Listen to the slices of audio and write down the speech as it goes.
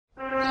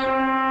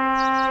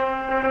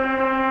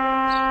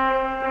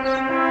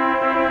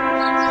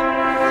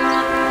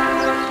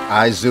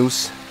I,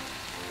 Zeus,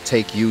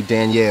 take you,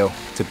 Danielle,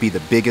 to be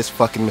the biggest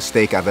fucking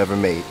mistake I've ever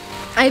made.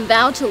 I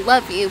vow to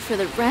love you for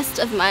the rest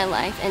of my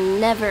life and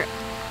never,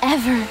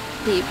 ever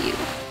leave you.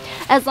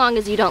 As long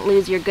as you don't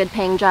lose your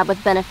good-paying job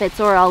with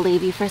benefits, or I'll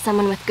leave you for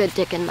someone with good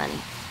dick and money.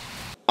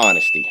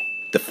 Honesty,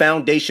 the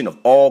foundation of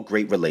all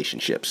great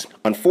relationships.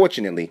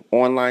 Unfortunately,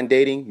 online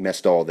dating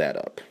messed all that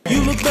up.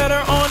 You look better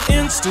on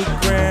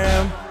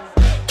Instagram.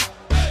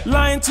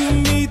 Lying to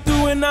me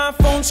through an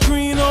iPhone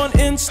screen on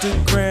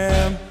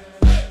Instagram.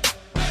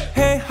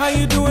 Hey, how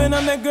you doing?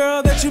 I'm that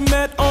girl that you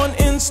met on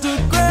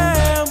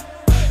Instagram.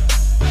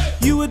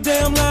 You a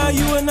damn lie,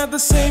 you are not the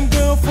same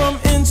girl from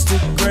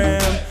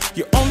Instagram.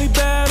 You're only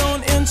bad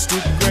on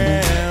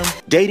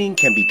Instagram. Dating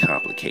can be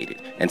complicated,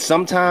 and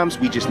sometimes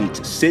we just need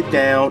to sit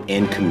down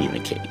and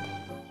communicate.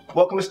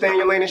 Welcome to Stay in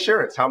Your Lane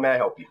Insurance. How may I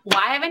help you?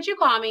 Why haven't you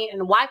called me,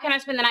 and why can't I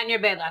spend the night in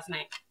your bed last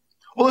night?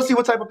 Well, let's see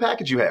what type of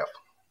package you have.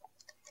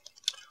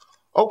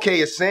 Okay,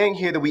 it's saying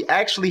here that we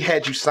actually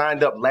had you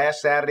signed up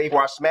last Saturday for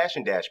our Smash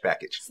and Dash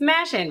package.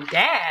 Smash and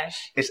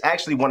Dash? It's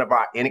actually one of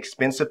our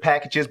inexpensive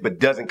packages, but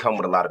doesn't come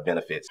with a lot of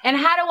benefits. And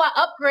how do I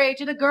upgrade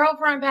to the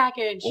girlfriend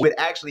package? We'd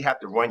actually have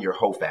to run your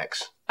whole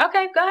facts.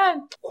 Okay, go ahead.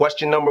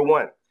 Question number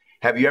 1.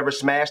 Have you ever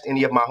smashed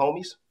any of my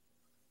homies?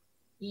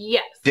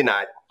 Yes.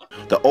 Denied.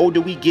 The older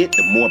we get,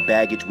 the more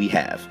baggage we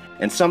have,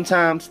 and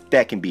sometimes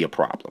that can be a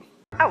problem.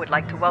 I would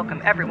like to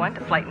welcome everyone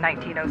to Flight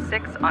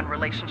 1906 on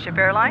Relationship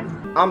Airlines.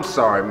 I'm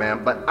sorry,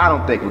 ma'am, but I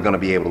don't think we're going to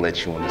be able to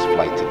let you on this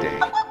flight today.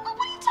 What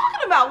are you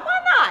talking about? Why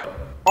not?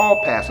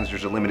 All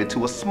passengers are limited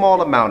to a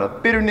small amount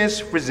of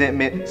bitterness,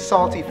 resentment,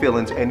 salty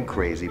feelings, and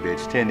crazy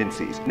bitch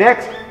tendencies.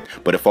 Next!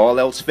 But if all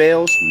else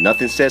fails,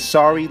 nothing says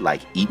sorry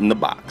like eating the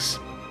box.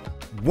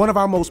 One of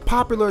our most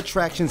popular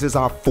attractions is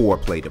our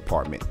foreplay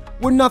department.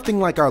 We're nothing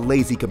like our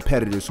lazy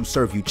competitors who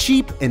serve you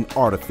cheap and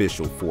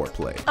artificial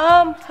foreplay.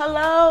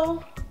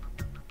 Hello?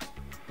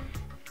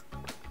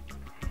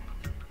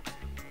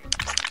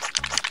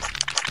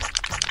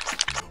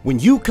 When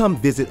you come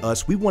visit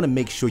us, we want to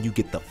make sure you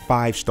get the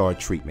 5-star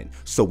treatment.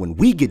 So when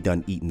we get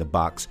done eating the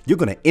box, you're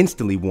gonna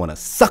instantly want to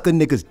suck a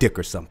nigga's dick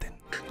or something.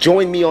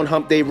 Join me on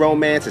Hump Day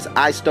Romance as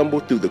I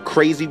stumble through the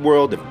crazy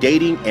world of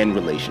dating and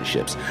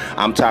relationships.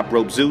 I'm Top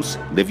Rope Zeus.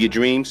 Live your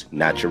dreams,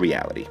 not your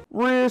reality.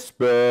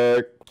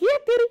 Respect. Yeah,